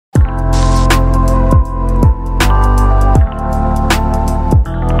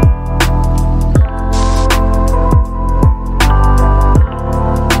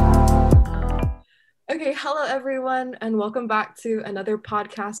everyone, and welcome back to another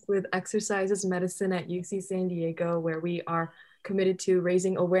podcast with Exercise is Medicine at UC San Diego, where we are committed to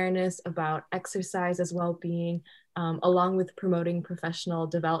raising awareness about exercise as well-being, along with promoting professional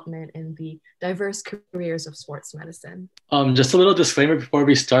development in the diverse careers of sports medicine. Just a little disclaimer before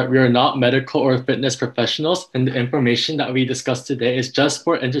we start. We are not medical or fitness professionals, and the information that we discuss today is just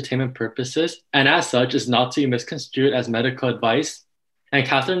for entertainment purposes, and as such is not to be misconstrued as medical advice. And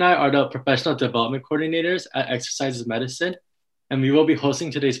Catherine and I are the professional development coordinators at Exercises Medicine, and we will be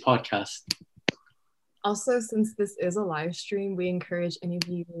hosting today's podcast. Also, since this is a live stream, we encourage any of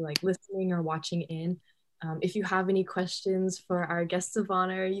you listening or watching in. If you have any questions for our guests of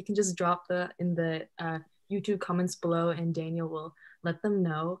honor, you can just drop in the YouTube comments below, and Daniel will let them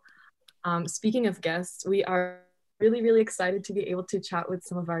know. Speaking of guests, we are really, really excited to be able to chat with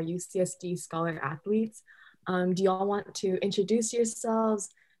some of our UCSD scholar athletes. Do y'all want to introduce yourselves?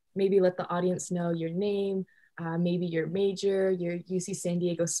 Maybe let the audience know your name, maybe your major, your UC San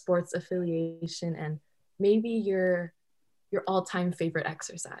Diego sports affiliation, and maybe your all-time favorite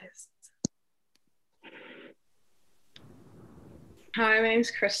exercise. Hi, my name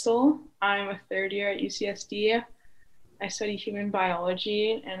is Crystal. I'm a third year at UCSD. I study human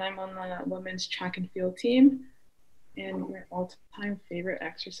biology, and I'm on the women's track and field team. And my all-time favorite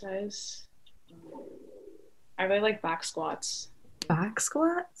exercise, I really like back squats. Back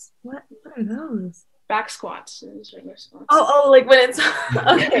squats? What are those? Back squats. Regular squats. Oh, like when it's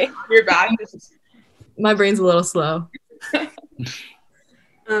okay. Your back is. My brain's a little slow.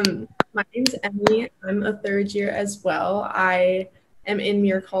 My name's Emily. I'm a third year as well. I am in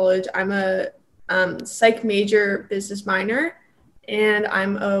Muir College. I'm a psych major, business minor, and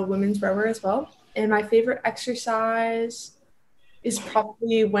I'm a women's rower as well. And my favorite exercise is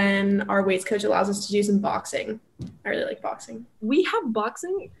probably when our weights coach allows us to do some boxing. I really like boxing. We have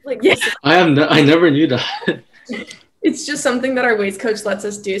boxing? Yes. I never knew that. It's just something that our weights coach lets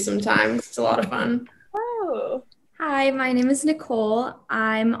us do sometimes. It's a lot of fun. Oh. Hi, my name is Nicole.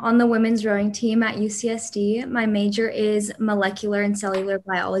 I'm on the women's rowing team at UCSD. My major is molecular and cellular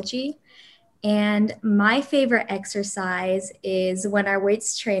biology. And my favorite exercise is when our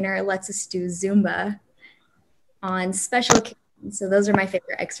weights trainer lets us do Zumba on special occasions. So those are my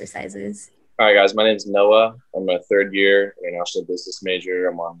favorite exercises. Hi guys, my name is Noah. I'm a third year international business major.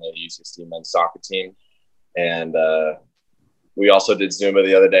 I'm on the UCSD men's soccer team. And we also did Zumba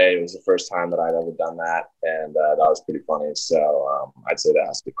the other day. It was the first time that I'd ever done that. And that was pretty funny. So I'd say that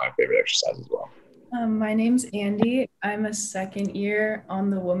has to be my favorite exercise as well. My name's Andy. I'm a second year on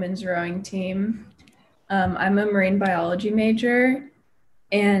the women's rowing team. I'm a marine biology major.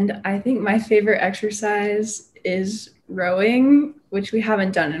 And I think my favorite exercise is rowing, which we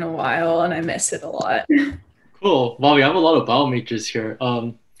haven't done in a while, and I miss it a lot. Cool. Wow, we have a lot of bio majors here.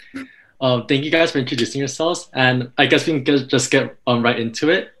 Thank you guys for introducing yourselves, and I guess we can just get right into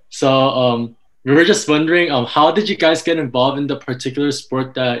it. So we were just wondering, how did you guys get involved in the particular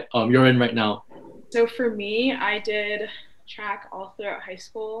sport that you're in right now? So for me, I did track all throughout high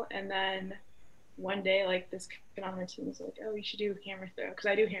school, and then one day, this kid on our team was like, "Oh, you should do hammer throw," because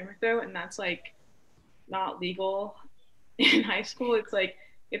I do hammer throw, and that's not legal in high school. It's you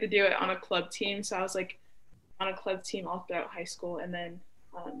have to do it on a club team. So I was on a club team all throughout high school, and then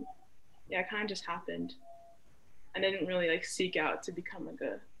it kind of just happened. I didn't really seek out to become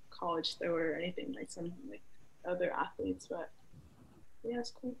a college thrower or anything like some other athletes, but yeah,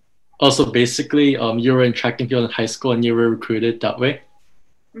 it's cool. Also, basically, you were in track and field in high school, and you were recruited that way.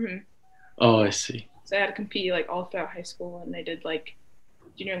 Mm-hmm. Oh, I see. So I had to compete all throughout high school, and I did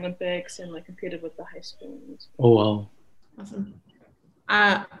Junior Olympics and competed with the high school. Oh wow. Awesome.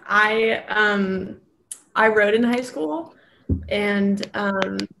 I rowed in high school, and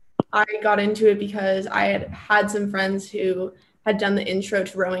I got into it because I had some friends who had done the intro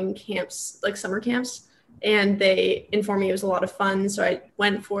to rowing camps, summer camps, and they informed me it was a lot of fun. So I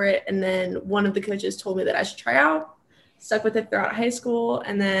went for it, and then one of the coaches told me that I should try out. Stuck with it throughout high school,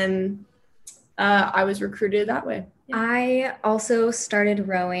 and then I was recruited that way. Yeah. I also started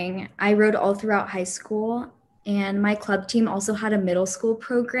rowing. I rowed all throughout high school, and my club team also had a middle school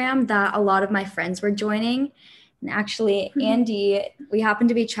program that a lot of my friends were joining. And actually, Andy, we happen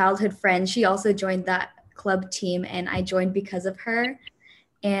to be childhood friends. She also joined that club team, and I joined because of her.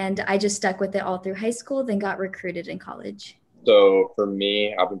 And I just stuck with it all through high school, then got recruited in college. So for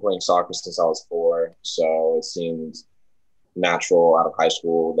me, I've been playing soccer since I was 4. So it seemed natural out of high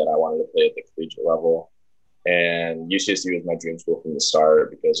school that I wanted to play at the collegiate level. And UCSD was my dream school from the start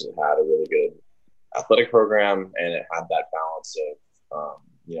because it had a really good athletic program, and it had that balance of,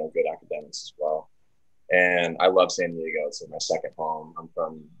 good academics as well. And I love San Diego. It's my second home. I'm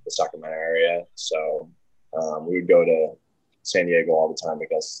from the Sacramento area. So We would go to San Diego all the time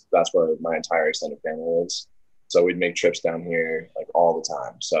because that's where my entire extended family lives. So we'd make trips down here like all the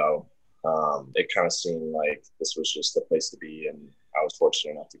time. So it kind of seemed like this was just the place to be, and I was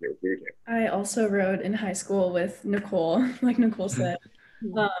fortunate enough to get recruited here. I also rode in high school with Nicole, like Nicole said.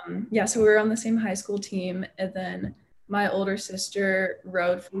 Yeah, so we were on the same high school team, and then my older sister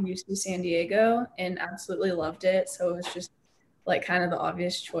rode for UC San Diego and absolutely loved it. So it was just like kind of the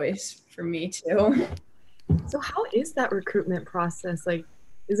obvious choice for me too. So how is that recruitment process? Like,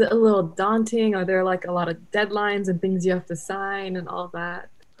 is it a little daunting? Are there like a lot of deadlines and things you have to sign and all that?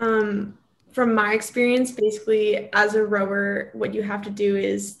 From my experience, basically as a rower, what you have to do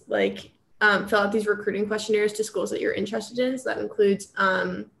is like fill out these recruiting questionnaires to schools that you're interested in. So that includes,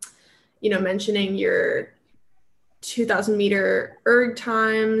 mentioning your 2,000 meter erg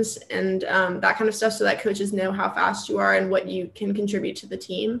times and that kind of stuff, so that coaches know how fast you are and what you can contribute to the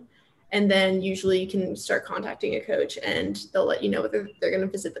team. And then usually you can start contacting a coach and they'll let you know whether they're going to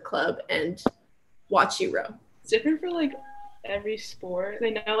visit the club and watch you row. It's different for like every sport. I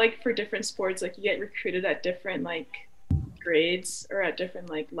know like for different sports, like you get recruited at different like grades or at different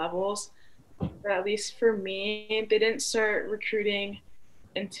like levels. But at least for me, they didn't start recruiting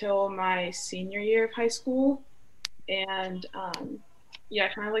until my senior year of high school. And yeah,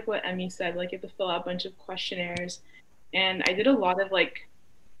 kind of like what Emmy said, like you have to fill out a bunch of questionnaires. And I did a lot of like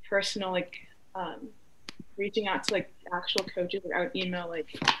personal like reaching out to like actual coaches. Like I would email like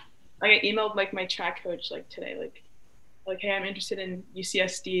I emailed like my track coach like today, like hey, I'm interested in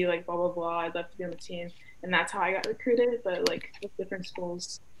UCSD, like blah blah blah, I'd love to be on the team. And that's how I got recruited. But like with different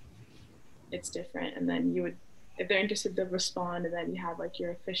schools it's different. And then you would, if they're interested, they'll respond, and then you have like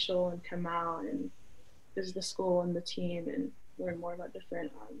your official and come out and this is the school and the team and learn more about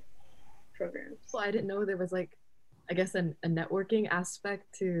different programs. Well, I didn't know there was like, I guess a networking aspect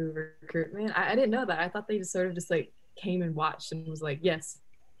to recruitment. I didn't know that. I thought they just sort of just like came and watched and was like, yes,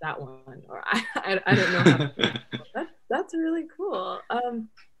 that one. Or I don't know how that's really cool.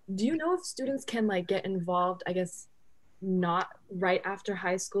 Do you know if students can like get involved, I guess, not right after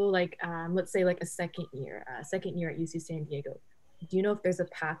high school, like let's say like a second year at UC San Diego? Do you know if there's a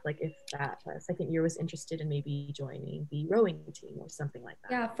path, like if that second year was interested in maybe joining the rowing team or something like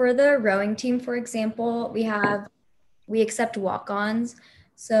that? Yeah, for the rowing team, for example, we accept walk-ons.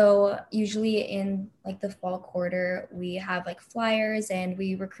 So usually in like the fall quarter, we have like flyers and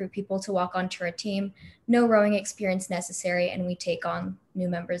we recruit people to walk onto our team. No rowing experience necessary, and we take on new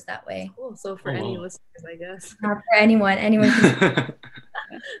members that way. Cool. So for any listeners, I guess. For anyone can.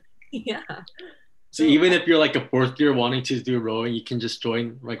 Yeah. So even if you're like a fourth year wanting to do rowing, you can just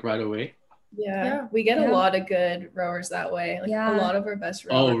join like right away? Yeah. We get a lot of good rowers that way. Like a lot of our best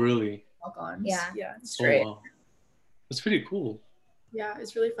rowers. Oh, really? Walk-ons. Yeah. Yeah, it's great. Oh, wow. That's pretty cool. Yeah,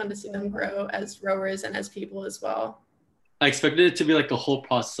 it's really fun to see them grow as rowers and as people as well. I expected it to be like a whole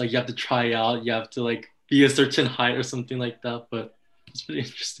process. Like you have to try out, you have to like be a certain height or something like that, but it's pretty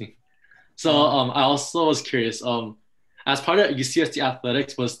interesting. So I also was curious, as part of UCSD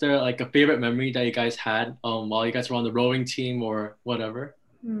athletics, was there like a favorite memory that you guys had while you guys were on the rowing team or whatever?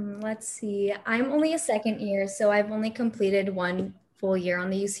 Let's see. I'm only a second year, so I've only completed one full year on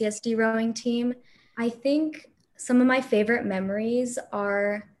the UCSD rowing team. I think some of my favorite memories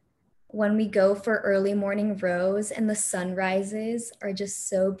are when we go for early morning rows and the sunrises are just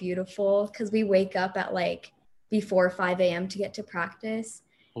so beautiful because we wake up at like before 5 a.m. to get to practice.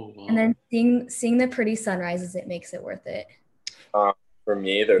 Oh, wow. And then seeing the pretty sunrises, it makes it worth it. For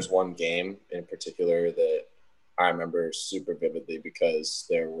me, there's one game in particular that I remember super vividly because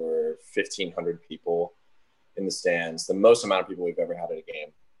there were 1,500 people in the stands, the most amount of people we've ever had at a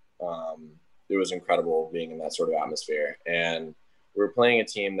game. It was incredible being in that sort of atmosphere. And we were playing a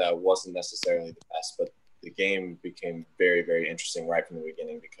team that wasn't necessarily the best, but the game became very, very interesting right from the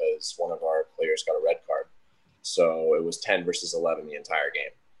beginning because one of our players got a red card. So it was 10 versus 11 the entire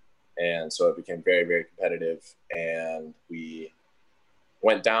game. And so it became very, very competitive. And we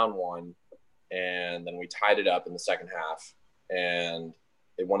went down one, and then we tied it up in the second half, and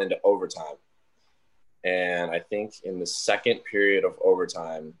it went into overtime. And I think in the second period of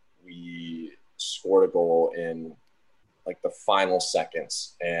overtime, we scored a goal in like the final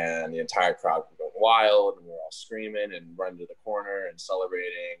seconds, and the entire crowd was going wild, and we were all screaming and running to the corner and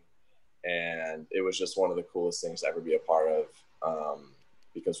celebrating. And it was just one of the coolest things to ever be a part of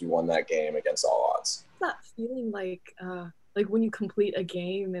because we won that game against all odds. What's that feeling like when you complete a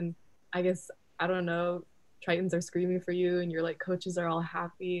game and I guess, I don't know, Tritons are screaming for you and your like coaches are all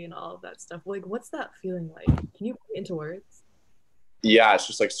happy and all of that stuff. Like, what's that feeling like? Can you put it into words? Yeah, it's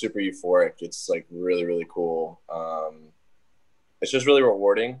just like super euphoric. It's like really, really cool. It's just really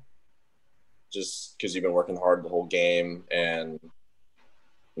rewarding. just because you've been working hard the whole game, and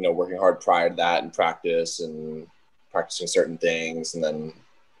working hard prior to that and practicing certain things, and then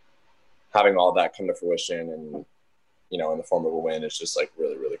having all that come to fruition and in the form of a win is just like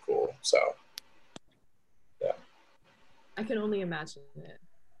really, really cool. So yeah, I can only imagine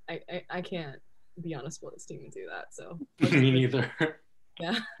it. I can't be on a sports team and do that, so Me neither.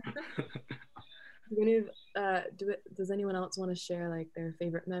 yeah. Does anyone else want to share like their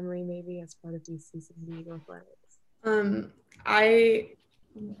favorite memory maybe as part of BCC League athletics? I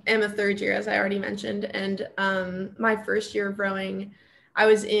am a third year, as I already mentioned, and my first year of rowing, I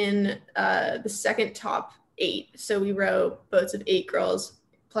was in the second top 8. So we row boats of 8 girls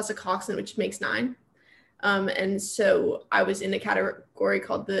plus a coxswain, which makes 9. And so I was in a category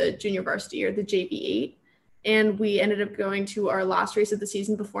called the junior varsity, or the JV8. And we ended up going to our last race of the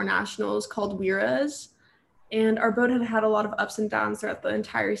season before nationals, called Wiras. And our boat had a lot of ups and downs throughout the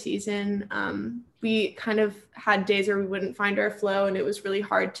entire season. We kind of had days where we wouldn't find our flow, and it was really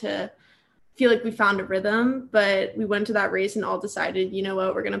hard to feel like we found a rhythm. But we went to that race and all decided, you know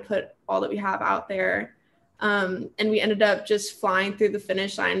what, we're going to put all that we have out there. And we ended up just flying through the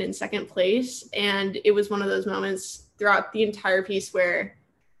finish line in second place. And it was one of those moments throughout the entire piece where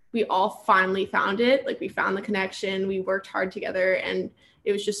we all finally found it. Like, we found the connection, we worked hard together, and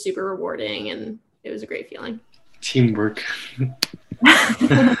it was just super rewarding, and it was a great feeling. Teamwork.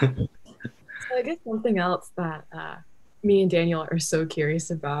 So I guess something else that me and Daniel are so curious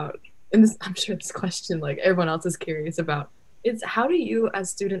about, and this, I'm sure this question like everyone else is curious about, is how do you as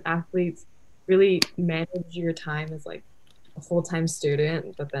student athletes really manage your time as like a full-time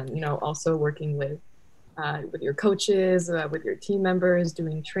student, but then also working with your coaches, with your team members,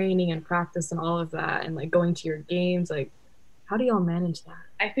 doing training and practice and all of that, and like going to your games? Like, how do y'all manage that?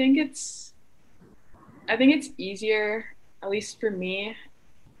 I think it's easier, at least for me,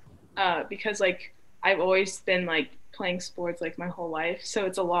 because like I've always been like playing sports like my whole life, so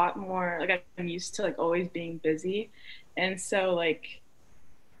it's a lot more like I'm used to like always being busy, and so like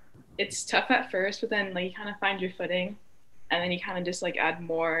it's tough at first, but then like you kind of find your footing, and then you kind of just like add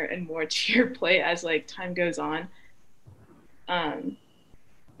more and more to your plate as like time goes on.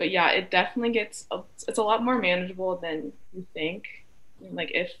 But yeah, it definitely it's a lot more manageable than you think.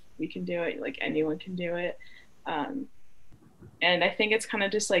 Like, if we can do it, like anyone can do it. And I think it's kind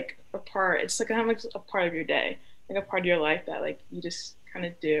of just like it's like kind of like a part of your day, like a part of your life that like you just kind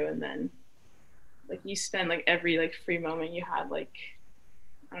of do, and then like you spend like every like free moment you had, like,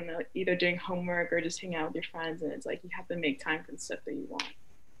 I don't know, either doing homework or just hanging out with your friends, and it's like you have to make time for the stuff that you want.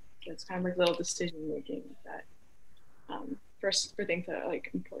 So it's kind of like little decision making that for things that are like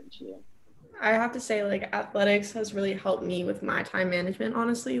important to you. I have to say, like, athletics has really helped me with my time management,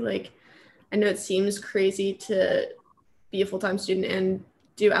 honestly. Like, I know it seems crazy to be a full-time student and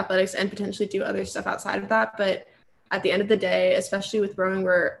do athletics and potentially do other stuff outside of that, but at the end of the day, especially with rowing,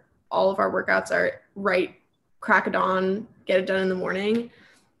 where all of our workouts are crack of dawn, get it done in the morning,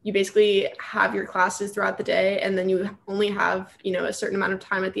 you basically have your classes throughout the day, and then you only have a certain amount of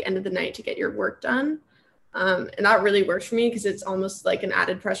time at the end of the night to get your work done. And that really works for me, because it's almost like an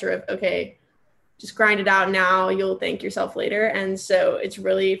added pressure of, okay, just grind it out now, you'll thank yourself later. And so it's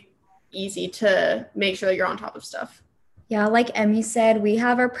really easy to make sure that you're on top of stuff. Yeah, like Emmy said, we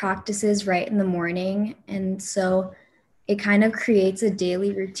have our practices right in the morning. And so it kind of creates a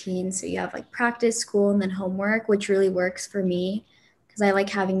daily routine. So you have like practice, school, and then homework, which really works for me because I like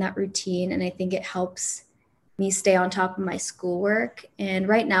having that routine. And I think it helps me stay on top of my schoolwork. And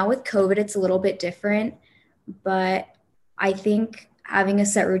right now with COVID, it's a little bit different. But I think having a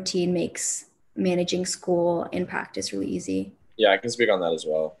set routine makes managing school and practice really easy. Yeah, I can speak on that as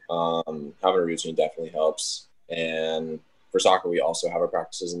well. Having a routine definitely helps. And for soccer, we also have our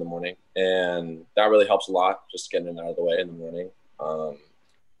practices in the morning. And that really helps a lot, just getting it out of the way in the morning.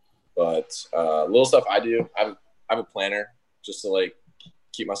 But little stuff I do, I have a planner just to like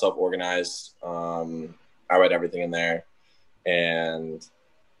keep myself organized. I write everything in there. And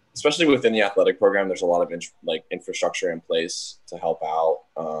especially within the athletic program, there's a lot of infrastructure in place to help out.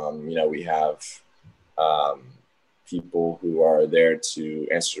 We have people who are there to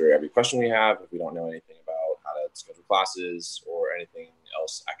answer every question we have if we don't know anything about how to schedule classes or anything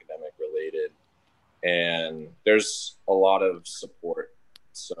else academic related. And there's a lot of support.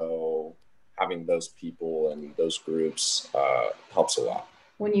 So having those people and those groups helps a lot.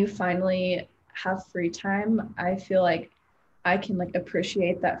 When you finally have free time, I feel like I can like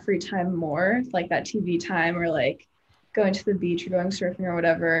appreciate that free time more, like that TV time or like going to the beach or going surfing or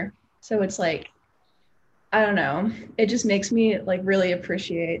whatever. So it's like, I don't know, it just makes me like really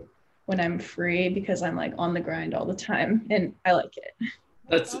appreciate when I'm free because I'm like on the grind all the time and I like it.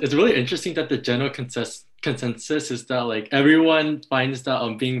 It's really interesting that the general consensus is that like everyone finds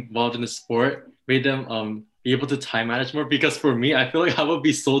that being involved in the sport made them be able to time manage more. Because for me, I feel like I would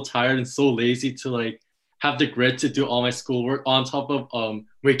be so tired and so lazy to like have the grit to do all my schoolwork on top of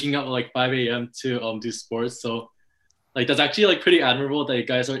waking up at like 5 a.m. to do sports. So like that's actually like pretty admirable that you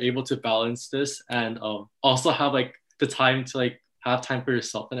guys are able to balance this and also have like the time to like have time for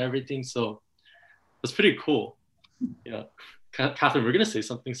yourself and everything. So that's pretty cool. Yeah. Catherine, we're gonna say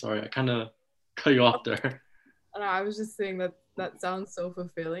something. Sorry, I kind of cut you off there. I was just saying that that sounds so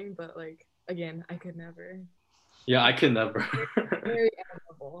fulfilling, but like again, I could never. Yeah, I could never. Very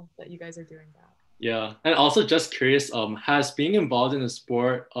admirable that you guys are doing that. Yeah, and also just curious, has being involved in a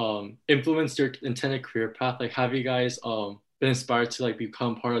sport influenced your intended career path? Like, have you guys been inspired to like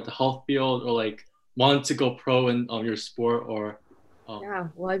become part of the health field or like want to go pro in your sport or? Yeah,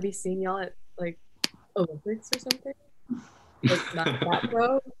 will I be seeing y'all at like Olympics or something? Like not that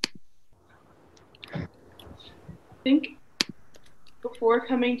pro. I think before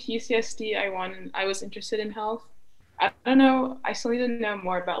coming to UCSD, I was interested in health. I don't know. I still need to know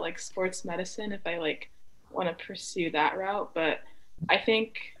more about like sports medicine if I like want to pursue that route. But I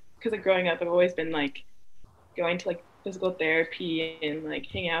think because of growing up, I've always been like going to like physical therapy and like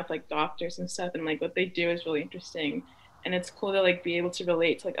hanging out with like doctors and stuff, and like what they do is really interesting, and it's cool to like be able to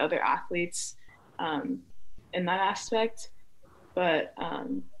relate to like other athletes in that aspect. But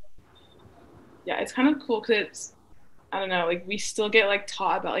yeah, it's kind of cool because it's, I don't know, like we still get like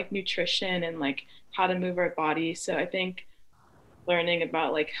taught about like nutrition and like how to move our body. So I think learning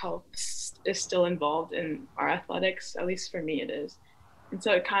about like health is still involved in our athletics, at least for me it is. And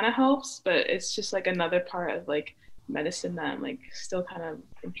so it kind of helps, but it's just like another part of like medicine that I'm like still kind of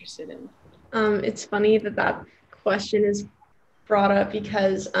interested in. It's funny that question is brought up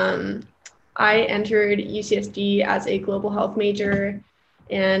because I entered UCSD as a global health major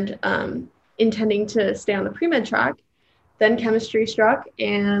and intending to stay on the pre-med track. Then chemistry struck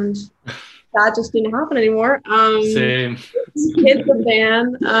and that just didn't happen anymore. Same. Hit the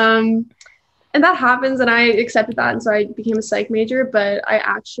fan. And that happens and I accepted that. And so I became a psych major, but I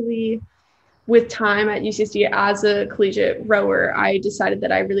actually, with time at UCSD as a collegiate rower, I decided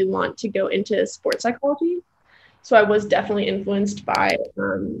that I really want to go into sports psychology. So I was definitely influenced by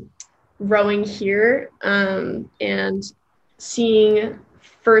rowing here and seeing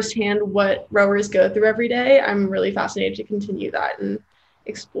firsthand what rowers go through every day. I'm really fascinated to continue that and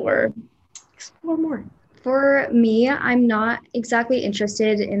explore more. For me, I'm not exactly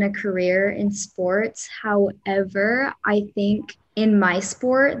interested in a career in sports. However, I think in my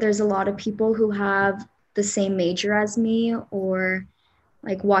sport, there's a lot of people who have the same major as me, or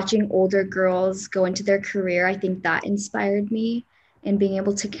like watching older girls go into their career. I think that inspired me, and being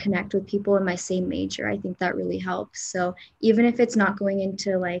able to connect with people in my same major, I think that really helps. So even if it's not going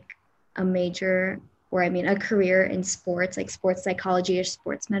into like a major, or I mean a career in sports, like sports psychology or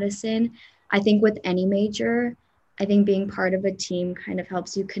sports medicine, I think with any major, I think being part of a team kind of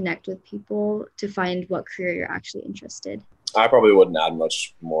helps you connect with people to find what career you're actually interested. I probably wouldn't add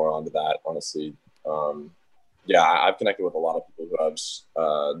much more onto that, honestly. Yeah, I've connected with a lot of people who have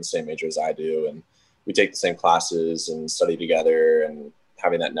the same major as I do, and we take the same classes and study together, and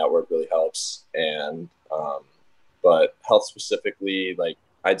having that network really helps. And but health specifically, like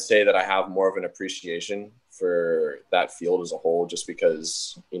I'd say that I have more of an appreciation for that field as a whole, just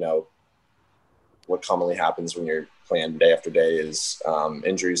because, you know, what commonly happens when you're playing day after day is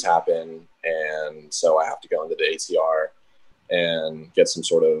injuries happen. And so I have to go into the ATR and get some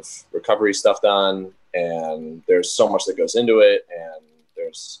sort of recovery stuff done. And there's so much that goes into it. And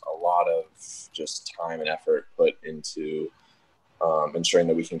there's a lot of just time and effort put into ensuring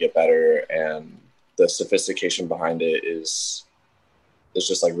that we can get better. And the sophistication behind it is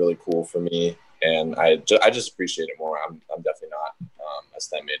just like really cool for me. And I just appreciate it more. I'm definitely not a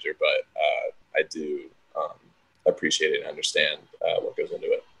STEM major, but I do appreciate it and understand what goes into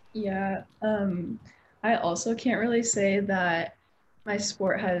it. Yeah. I also can't really say that my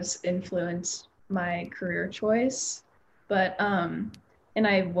sport has influenced my career choice, but and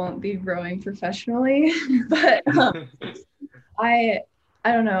I won't be rowing professionally, but I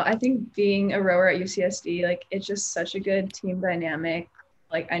don't know. I think being a rower at UCSD, like it's just such a good team dynamic.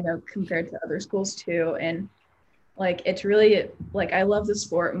 Like I know compared to other schools too, and like it's really like I love the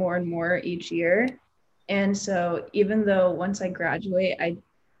sport more and more each year. And so even though once I graduate, I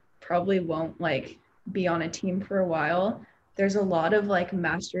probably won't like be on a team for a while, there's a lot of like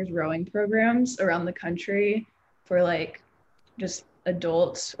master's rowing programs around the country for like just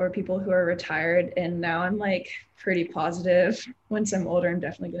adults or people who are retired. And now I'm like pretty positive once I'm older, I'm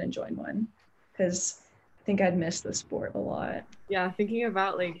definitely going to join one, because think I'd miss the sport a lot. Yeah, thinking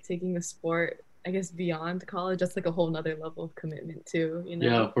about like taking a sport, I guess beyond college, that's like a whole nother level of commitment too, you know?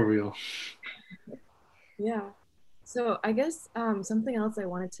 Yeah, for real. Yeah. So I guess something else I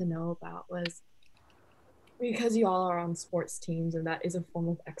wanted to know about was, because you all are on sports teams and that is a form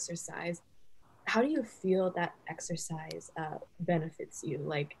of exercise, how do you feel that exercise benefits you?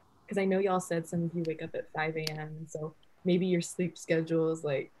 Like, because I know y'all said some of you wake up at 5 a.m. So maybe your sleep schedule is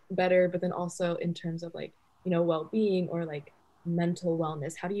like better, but then also in terms of like, you know, well-being or like mental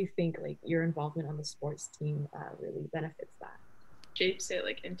wellness, how do you think like your involvement on the sports team really benefits that? Shapes it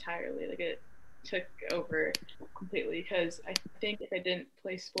like entirely. Like it took over completely because I think if I didn't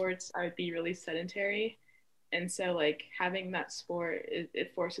play sports, I would be really sedentary. And so like having that sport,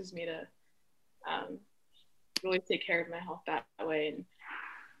 it forces me to really take care of my health that way. And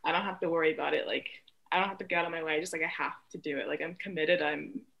I don't have to worry about it. Like I don't have to get out of my way. Just like I have to do it. Like I'm committed.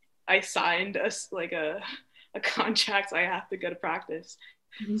 I signed a contract. So I have to go to practice.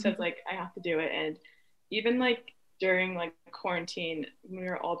 Mm-hmm. So it's like I have to do it. And even like during like quarantine, when we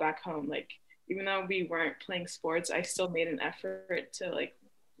were all back home, like even though we weren't playing sports, I still made an effort to like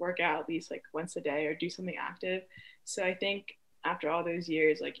work out at least like once a day or do something active. So I think after all those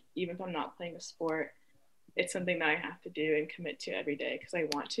years, like even if I'm not playing a sport, it's something that I have to do and commit to every day because I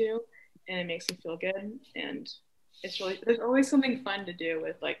want to, and it makes me feel good. And it's really, there's always something fun to do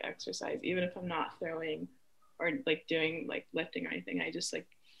with like exercise, even if I'm not throwing or like doing like lifting or anything. I just like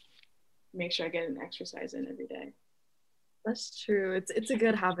make sure I get an exercise in every day. That's true. It's a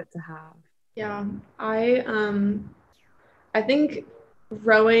good habit to have. Yeah, I think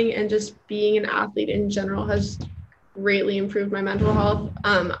rowing and just being an athlete in general has greatly improved my mental health.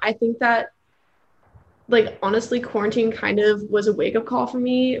 I think that, like, honestly, quarantine kind of was a wake-up call for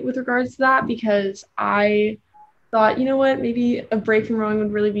me with regards to that, because I thought, you know what, maybe a break from rowing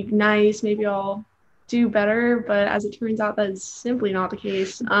would really be nice. Maybe I'll do better. But as it turns out, that is simply not the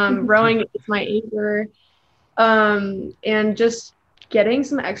case. Rowing is my anchor. And just getting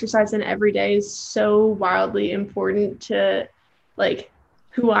some exercise in every day is so wildly important to like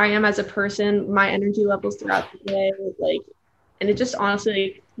who I am as a person, my energy levels throughout the day, like, and it just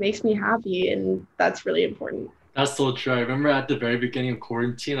honestly makes me happy, and that's really important. That's so true. I remember at the very beginning of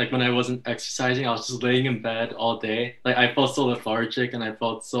quarantine, like when I wasn't exercising, I was just laying in bed all day. Like I felt so lethargic and I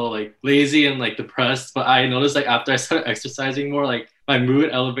felt so like lazy and like depressed. But I noticed like after I started exercising more, like my mood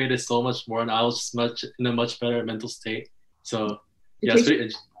elevated so much more and I was just in a much better mental state. So yeah, it's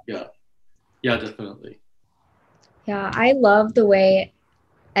pretty, yeah, definitely. Yeah, I love the way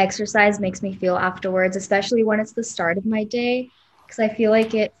exercise makes me feel afterwards, especially when it's the start of my day, because I feel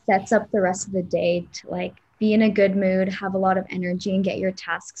like it sets up the rest of the day to like be in a good mood, have a lot of energy, and get your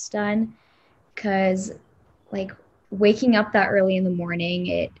tasks done. Because like waking up that early in the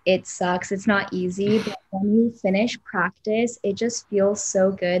morning, it sucks. It's not easy, but when you finish practice, it just feels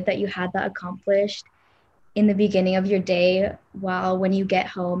so good that you had that accomplished in the beginning of your day, while when you get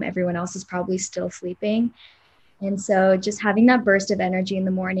home, everyone else is probably still sleeping. And so just having that burst of energy in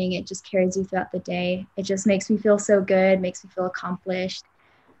the morning, it just carries you throughout the day. It just makes me feel so good, makes me feel accomplished.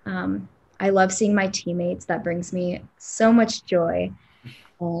 I love seeing my teammates. That brings me so much joy.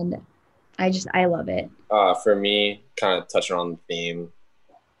 And I love it. For me, kind of touching on the theme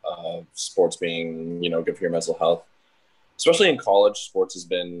of sports being, good for your mental health, especially in college,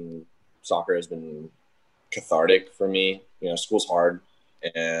 soccer has been cathartic for me. School's hard,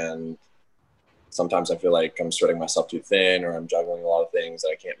 and sometimes I feel like I'm spreading myself too thin, or I'm juggling a lot of things that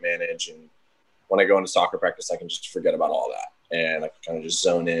I can't manage. And when I go into soccer practice, I can just forget about all that, and I can kind of just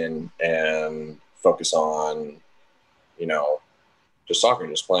zone in and focus on, just soccer,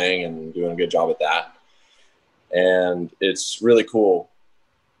 just playing and doing a good job at that. And it's really cool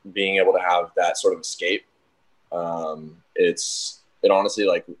being able to have that sort of escape. It honestly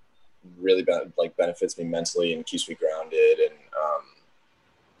like really benefits me mentally and keeps me grounded, and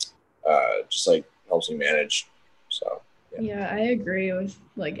just like helps me manage. So yeah, I agree with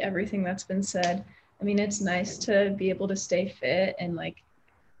like everything that's been said. I mean, it's nice to be able to stay fit and like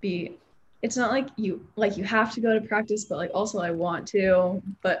it's not like you have to go to practice, but like also I want to,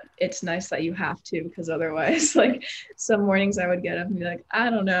 but it's nice that you have to, because otherwise like some mornings I would get up and be like, I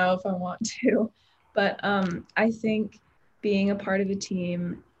don't know if I want to. But I think being a part of a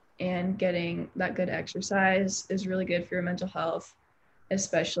team and getting that good exercise is really good for your mental health,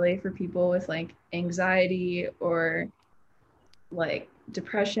 especially for people with like anxiety or like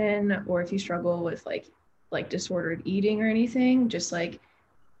depression, or if you struggle with like disordered eating or anything. Just like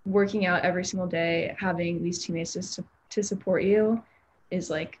working out every single day, having these teammates to support you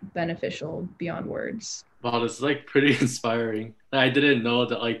is like beneficial beyond words. Wow, this is like pretty inspiring. I didn't know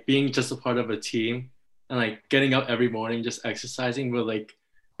that like being just a part of a team, and like getting up every morning, just exercising will like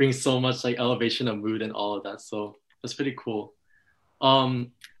bring so much like elevation of mood and all of that. So that's pretty cool.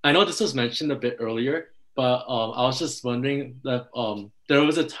 I know this was mentioned a bit earlier, but I was just wondering that there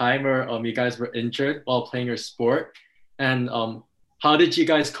was a time where you guys were injured while playing your sport, and how did you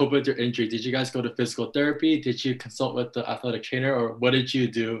guys cope with your injury? Did you guys go to physical therapy? Did you consult with the athletic trainer, or what did you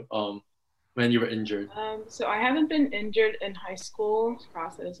do when you were injured? So I haven't been injured in high school.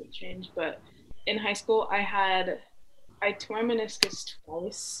 CrossFit hasn't changed, but in high school I tore my meniscus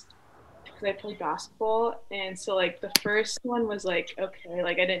twice because I played basketball. And so like the first one was like, okay,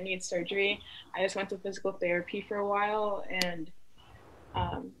 like I didn't need surgery. I just went to physical therapy for a while and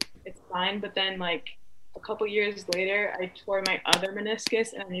it's fine. But then like a couple years later, I tore my other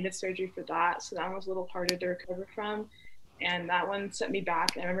meniscus and I needed surgery for that. So that one was a little harder to recover from. And that one set me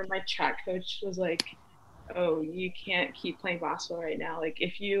back. And I remember my track coach was like, oh, you can't keep playing basketball right now. Like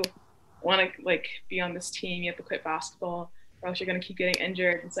if you want to like be on this team, you have to quit basketball or else you're going to keep getting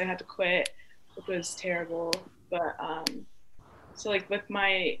injured. And so I had to quit, which was terrible. But so like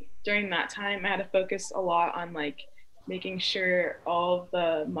during that time, I had to focus a lot on like making sure all of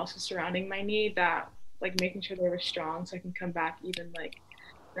the muscles surrounding my knee, that like making sure they were strong so I can come back even like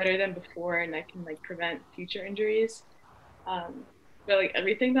better than before and I can like prevent future injuries. But like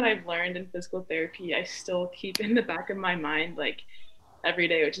everything that I've learned in physical therapy, I still keep in the back of my mind like every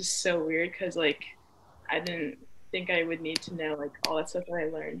day, which is so weird because like I didn't think I would need to know like all that stuff that I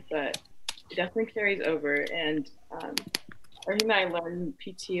learned, but it definitely carries over. And everything that I learned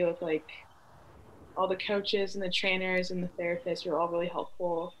in PT with like all the coaches and the trainers and the therapists were all really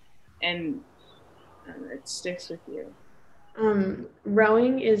helpful, and it sticks with you.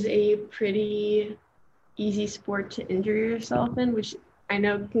 Rowing is a pretty easy sport to injure yourself in, which I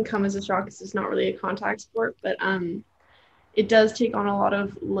know can come as a shock because it's not really a contact sport, but it does take on a lot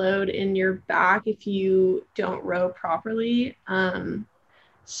of load in your back if you don't row properly.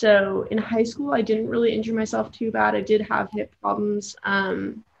 So in high school, I didn't really injure myself too bad. I did have hip problems,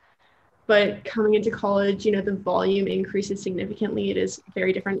 but coming into college, you know, the volume increases significantly. It is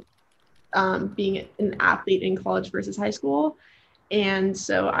very different being an athlete in college versus high school. And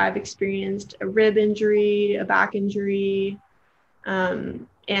so I've experienced a rib injury, a back injury, and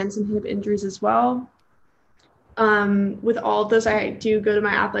some hip injuries as well. With all of those, I do go to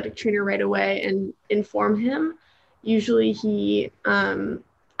my athletic trainer right away and inform him. Usually he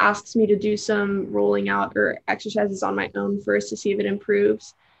asks me to do some rolling out or exercises on my own first to see if it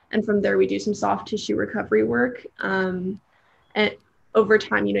improves. And from there, we do some soft tissue recovery work. And over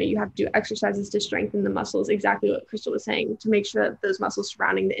time, you know, you have to do exercises to strengthen the muscles, exactly what Crystal was saying, to make sure that those muscles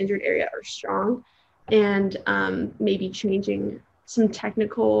surrounding the injured area are strong, and maybe changing some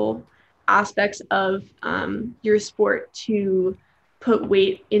technical aspects of your sport to put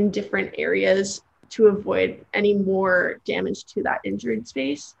weight in different areas to avoid any more damage to that injured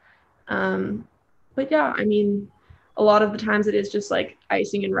space. But yeah, I mean, a lot of the times it is just like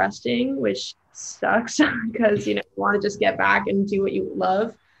icing and resting, which sucks because, you know, you want to just get back and do what you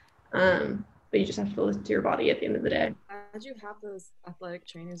love. But you just have to listen to your body at the end of the day. How'd you have those athletic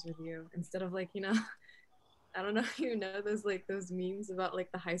trainers with you instead of like, you know, I don't know if you know those like those memes about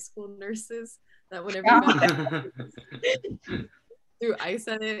like the high school nurses that whenever you threw ice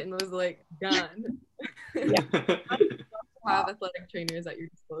at it and was like done. Yeah. Have athletic trainers at your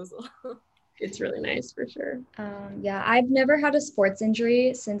disposal. It's really nice for sure. Yeah, I've never had a sports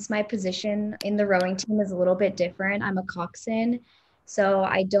injury since my position in the rowing team is a little bit different. I'm a coxswain, so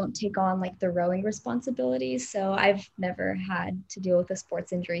I don't take on like the rowing responsibilities. So I've never had to deal with a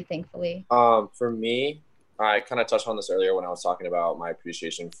sports injury, thankfully. For me, I kind of touched on this earlier when I was talking about my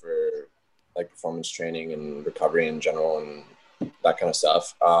appreciation for like performance training and recovery in general and that kind of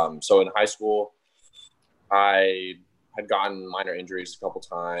stuff. So in high school, I had gotten minor injuries a couple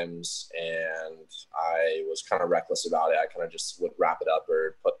times and I was kind of reckless about it. I kind of just would wrap it up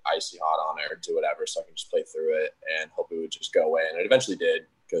or put icy hot on it or do whatever so I can just play through it and hope it would just go away. And it eventually did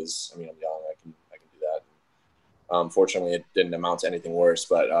because, I mean, I'm young, I can do that. Fortunately, it didn't amount to anything worse.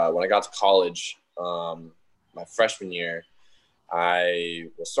 But when I got to college, my freshman year, I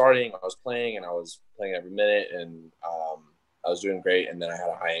was starting, I was playing, and I was playing every minute, and I was doing great. And then I had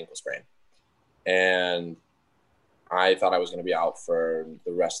a high ankle sprain. And I thought I was going to be out for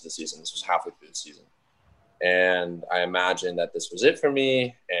the rest of the season. This was halfway through the season. And I imagined that this was it for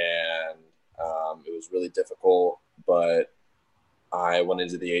me. And it was really difficult. But I went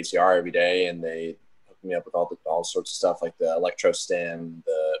into the ATR every day, and they hooked me up with all sorts of stuff like the electrostim,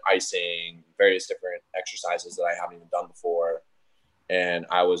 the icing, various different exercises that I haven't even done before. And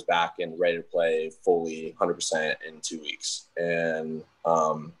I was back and ready to play fully 100% in 2 weeks. And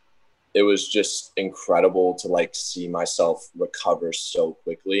it was just incredible to like see myself recover so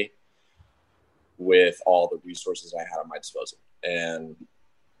quickly with all the resources I had at my disposal. And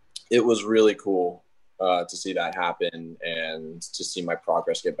it was really cool to see that happen and to see my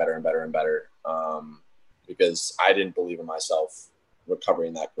progress get better and better and better, because I didn't believe in myself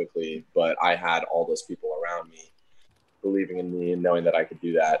recovering that quickly, but I had all those people around me believing in me and knowing that I could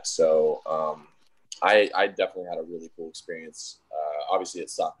do that. So I definitely had a really cool experience. Obviously it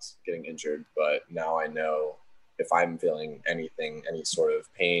sucks getting injured, but now I know if I'm feeling anything, any sort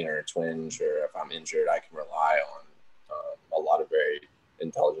of pain or twinge, or if I'm injured, I can rely on a lot of very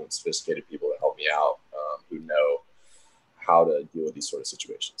intelligent, sophisticated people to help me out, who know how to deal with these sort of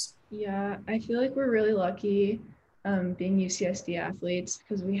situations. Yeah, I feel like we're really lucky being UCSD athletes,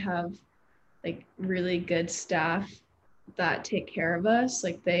 because we have like really good staff that take care of us.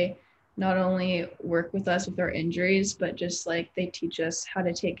 Like they not only work with us with our injuries, but just like they teach us how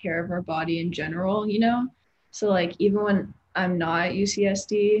to take care of our body in general, you know? So like even when I'm not at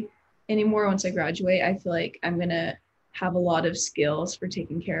UCSD anymore, once I graduate, I feel like I'm gonna have a lot of skills for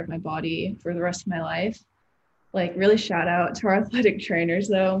taking care of my body for the rest of my life. Like really shout out to our athletic trainers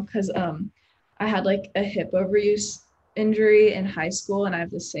though, because I had like a hip overuse injury in high school and I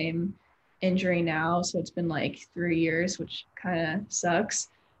have the same injury now. So it's been like 3 years, which kind of sucks.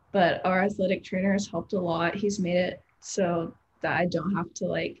 But our athletic trainer has helped a lot. He's made it so that I don't have to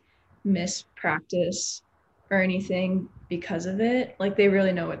like miss practice or anything because of it. Like they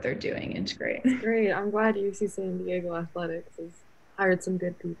really know what they're doing. It's great. Great. I'm glad UC San Diego Athletics has hired some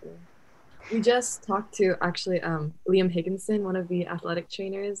good people. We just talked to actually Liam Higginson, one of the athletic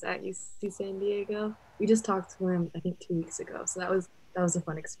trainers at UC San Diego. We just talked to him, I think 2 weeks ago. So that was a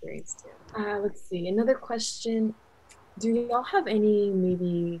fun experience too. Let's see. Another question. Do y'all have any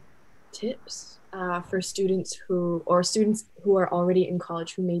maybe tips for students who are already in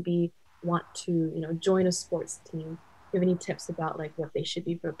college who maybe want to, join a sports team? Do you have any tips about like what they should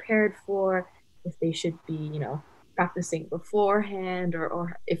be prepared for, if they should be, practicing beforehand,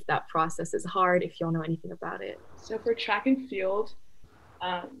 or if that process is hard, if y'all know anything about it? So for track and field,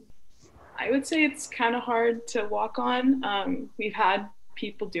 I would say it's kind of hard to walk on. We've had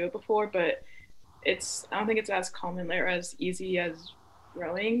people do it before, but I don't think it's as common or as easy as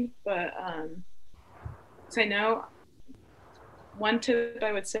rowing. But so I know one tip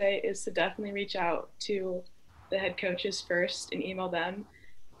I would say is to definitely reach out to the head coaches first and email them,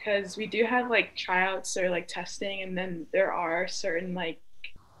 because we do have like tryouts or like testing, and then there are certain like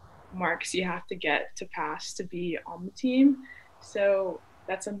marks you have to get to pass to be on the team. So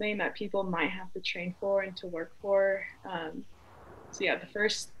that's something that people might have to train for and to work for. So yeah, the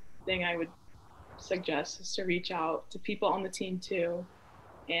first thing I would suggest is to reach out to people on the team too,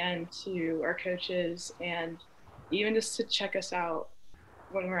 and to our coaches, and even just to check us out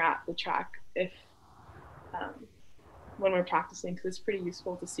when we're at the track, if when we're practicing, because it's pretty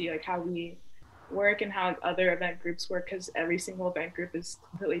useful to see like how we work and how other event groups work, because every single event group is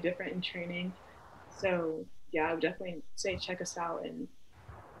completely different in training. So yeah, I would definitely say check us out and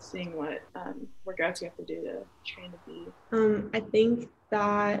seeing what workouts you have to do to train to be. I think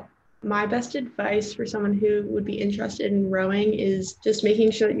that my best advice for someone who would be interested in rowing is just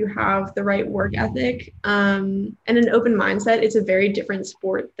making sure that you have the right work ethic and an open mindset. It's a very different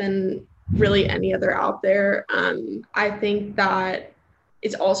sport than really any other out there. I think that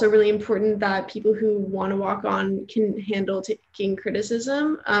it's also really important that people who want to walk on can handle taking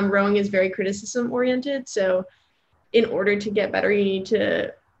criticism. Rowing is very criticism oriented. So in order to get better, you need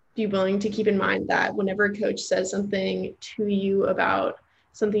to be willing to keep in mind that whenever a coach says something to you about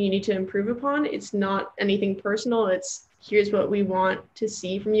something you need to improve upon, it's not anything personal. It's here's what we want to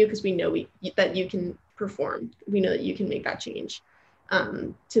see from you, because we know that you can perform. We know that you can make that change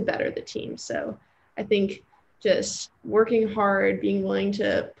to better the team. So I think just working hard, being willing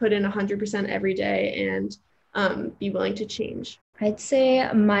to put in 100% every day, and be willing to change. I'd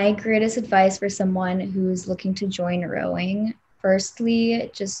say my greatest advice for someone who's looking to join rowing, firstly,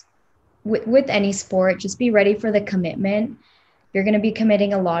 just with any sport, just be ready for the commitment. You're going to be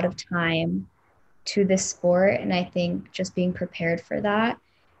committing a lot of time to this sport, and I think just being prepared for that.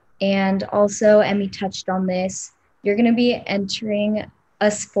 And also, Emmy touched on this, you're going to be entering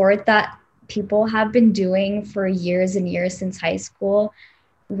a sport that people have been doing for years and years since high school.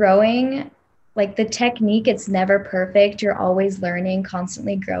 Rowing, like the technique, it's never perfect. You're always learning,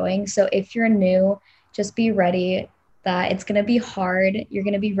 constantly growing. So if you're new, just be ready that it's going to be hard. You're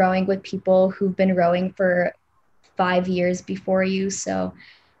going to be rowing with people who've been rowing for 5 years before you. So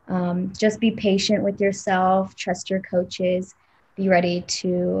just be patient with yourself, trust your coaches, be ready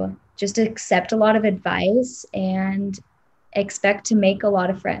to just accept a lot of advice, and expect to make a lot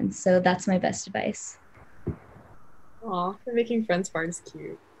of friends. So that's my best advice. Aw, the making friends part is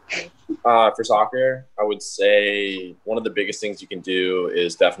cute. For soccer, I would say one of the biggest things you can do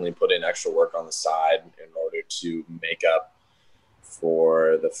is definitely put in extra work on the side in order to make up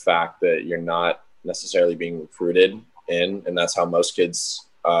for the fact that you're not necessarily being recruited in, and that's how most kids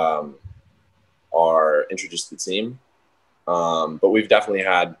are introduced to the team. But we've definitely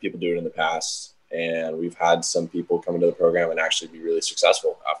had people do it in the past, and we've had some people come into the program and actually be really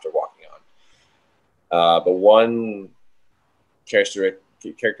successful after walking on. But one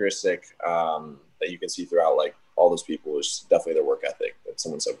characteristic that you can see throughout like all those people is definitely their work ethic that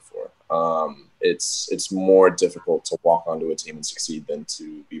someone said before. It's more difficult to walk onto a team and succeed than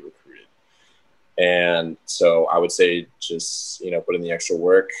to be recruited. And so I would say just, put in the extra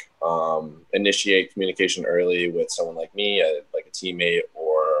work, initiate communication early with someone like me, like a teammate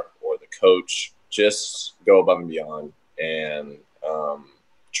or the coach. Just go above and beyond and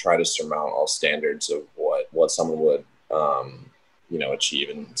try to surmount all standards of what someone would, achieve.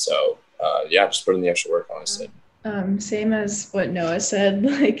 And so, just put in the extra work, honestly. Same as what Noah said,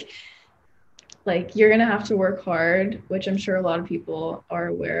 like you're going to have to work hard, which I'm sure a lot of people are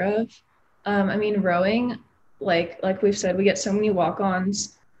aware of. Rowing, like we've said, we get so many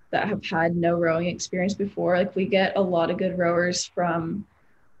walk-ons that have had no rowing experience before. Like we get a lot of good rowers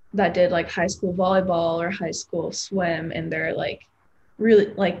that did like high school volleyball or high school swim, and they're like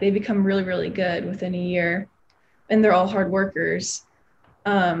really, like they become really, really good within a year, and they're all hard workers.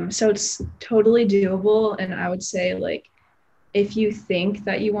 So it's totally doable. And I would say like, if you think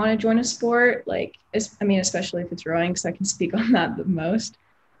that you want to join a sport, especially if it's rowing, because I can speak on that the most.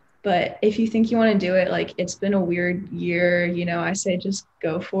 But if you think you want to do it, like it's been a weird year, I say just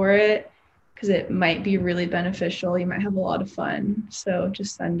go for it because it might be really beneficial. You might have a lot of fun. So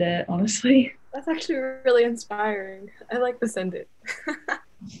just send it, honestly. That's actually really inspiring. I like the send it.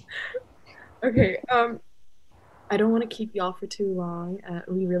 Okay. I don't want to keep y'all for too long.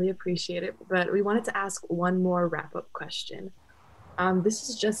 We really appreciate it, but we wanted to ask one more wrap-up question. This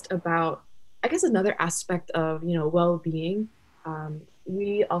is just about, I guess, another aspect of, well-being.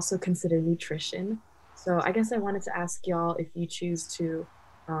 We also consider nutrition. So I guess I wanted to ask y'all if you choose to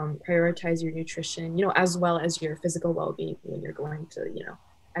prioritize your nutrition, as well as your physical well-being when you're going to,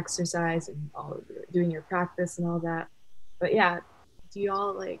 exercise and doing your practice and all that. But yeah, do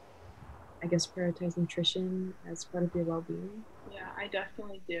y'all prioritize nutrition as part of your well-being? Yeah, I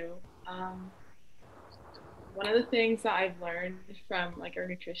definitely do. One of the things that I've learned from our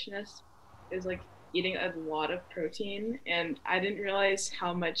nutritionist is eating a lot of protein, and I didn't realize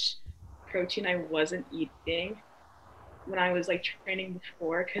how much protein I wasn't eating when I was training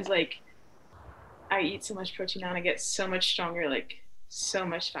before, because I eat so much protein now and I get so much stronger so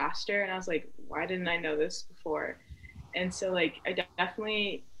much faster, and I was like, why didn't I know this before? And so I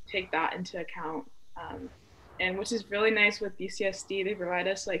definitely take that into account, and which is really nice with UCSD. They provide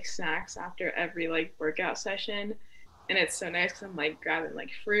us snacks after every workout session, and it's so nice because I'm grabbing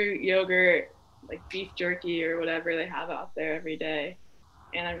fruit, yogurt, beef jerky or whatever they have out there every day,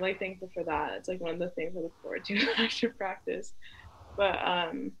 and I'm really thankful for that. It's one of the things I look forward to after practice. But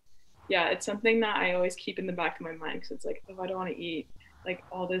it's something that I always keep in the back of my mind, because it's if I don't want to eat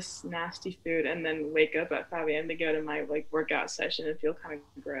all this nasty food and then wake up at 5 a.m. to go to my workout session and feel kind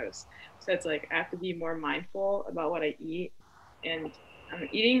of gross. So it's I have to be more mindful about what I eat, and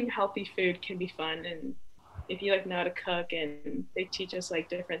eating healthy food can be fun, and if you know how to cook, and they teach us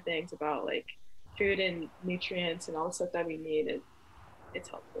different things about food and nutrients and all the stuff that we need, it's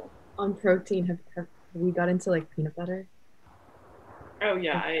helpful. On protein, have we got into peanut butter? Oh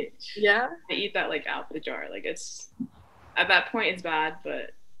yeah, I eat that out the jar. It's at that point it's bad,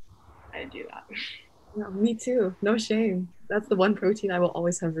 but I do that. No, me too. No shame. That's the one protein I will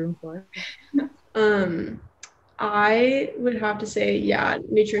always have room for. I would have to say,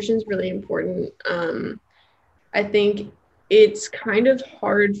 nutrition is really important. I think it's kind of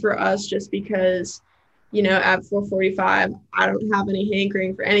hard for us just because, at 4:45, I don't have any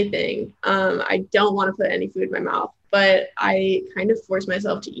hankering for anything. I don't want to put any food in my mouth, but I kind of force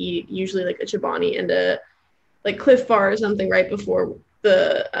myself to eat usually a Chobani and a Cliff Bar or something right before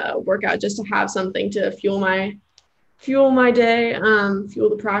the workout, just to have something to fuel my day, fuel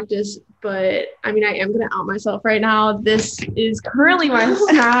the practice. But I am going to out myself right now. This is currently my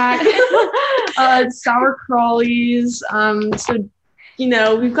snack. Sour crawlies. So,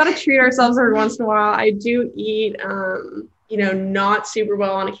 we've got to treat ourselves every once in a while. I do eat, not super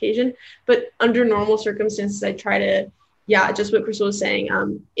well on occasion, but under normal circumstances, I try to, just what Crystal was saying,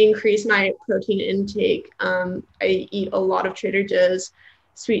 increase my protein intake. I eat a lot of Trader Joe's.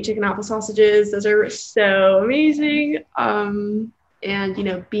 sweet chicken apple sausages. Those are so amazing. And, you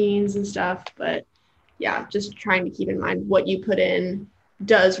know, beans and stuff. But yeah, just trying to keep in mind what you put in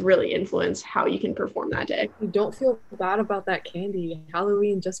does really influence how you can perform that day. You don't feel bad about that candy.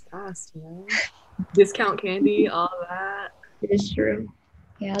 Halloween just passed, you know? Discount candy, all that. It is true.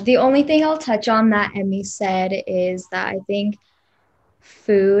 Yeah, the only thing I'll touch on that Emmy said is that I think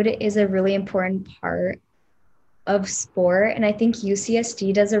food is a really important part of sport. And I think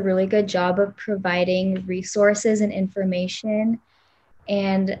UCSD does a really good job of providing resources and information.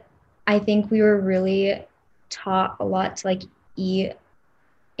 And I think we were really taught a lot to like eat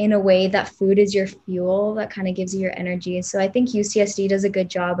in a way that food is your fuel that kind of gives you your energy. So I think UCSD does a good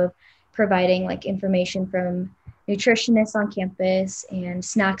job of providing like information from nutritionists on campus and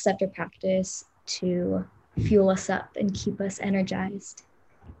snacks after practice to fuel us up and keep us energized.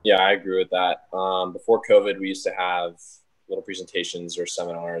 Yeah, I agree with that. Before COVID, we used to have little presentations or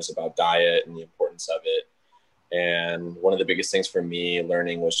seminars about diet and the importance of it. And one of the biggest things for me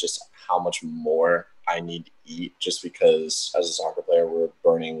learning was just how much more I need to eat, just because as a soccer player, we're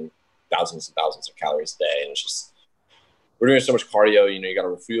burning thousands and thousands of calories a day. And it's just, we're doing so much cardio, you know, you got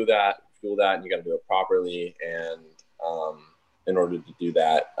to fuel that, and you got to do it properly. And in order to do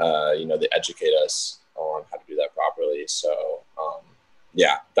that, you know, they educate us on how to do that properly. So,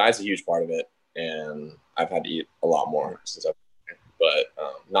 yeah, diet's a huge part of it. And I've had to eat a lot more since I've been here. But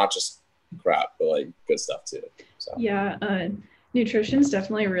not just crap, but like good stuff too. So Yeah, nutrition is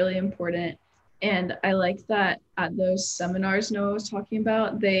definitely really important. And I like that at those seminars Noah was talking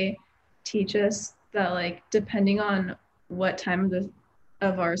about, they teach us that like depending on what time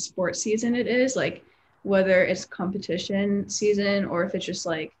of our sports season it is, like whether it's competition season or if it's just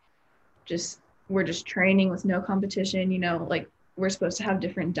like we're just training with no competition, you know, like we're supposed to have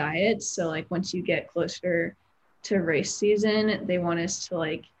different diets. So like once you get closer to race season, they want us to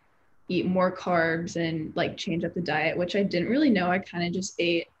like eat more carbs and like change up the diet, which I didn't really know. I kind of just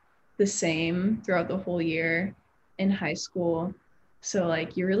ate the same throughout the whole year in high school. So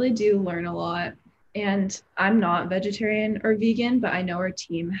like you really do learn a lot. And I'm not vegetarian or vegan, but I know our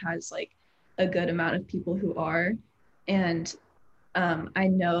team has like a good amount of people who are. And I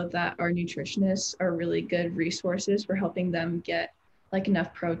know that our nutritionists are really good resources for helping them get like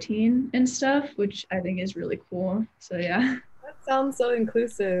enough protein and stuff, which I think is really cool. So yeah. That sounds so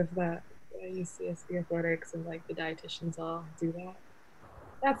inclusive that UCSB athletics and like the dietitians all do that.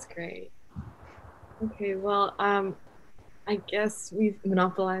 That's great. Okay, well, I guess we've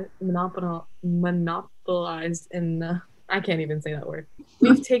monopolized in the, I can't even say that word.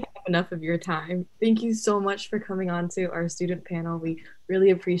 We've taken up enough of your time. Thank you so much for coming on to our student panel. We really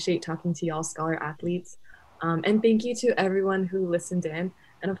appreciate talking to y'all scholar athletes. And thank you to everyone who listened in.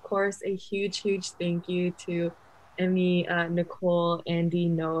 And of course, a huge thank you to Emmy, Nicole, Andy,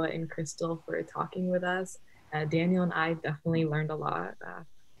 Noah, and Crystal for talking with us. Daniel and I definitely learned a lot.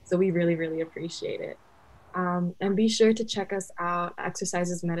 So we really appreciate it. And be sure to check us out,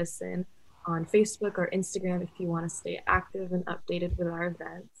 Exercises Medicine, on Facebook or Instagram if you want to stay active and updated with our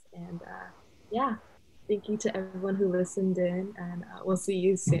events. And yeah, thank you to everyone who listened in, and we'll see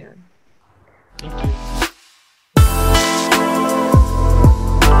you soon. Thank you.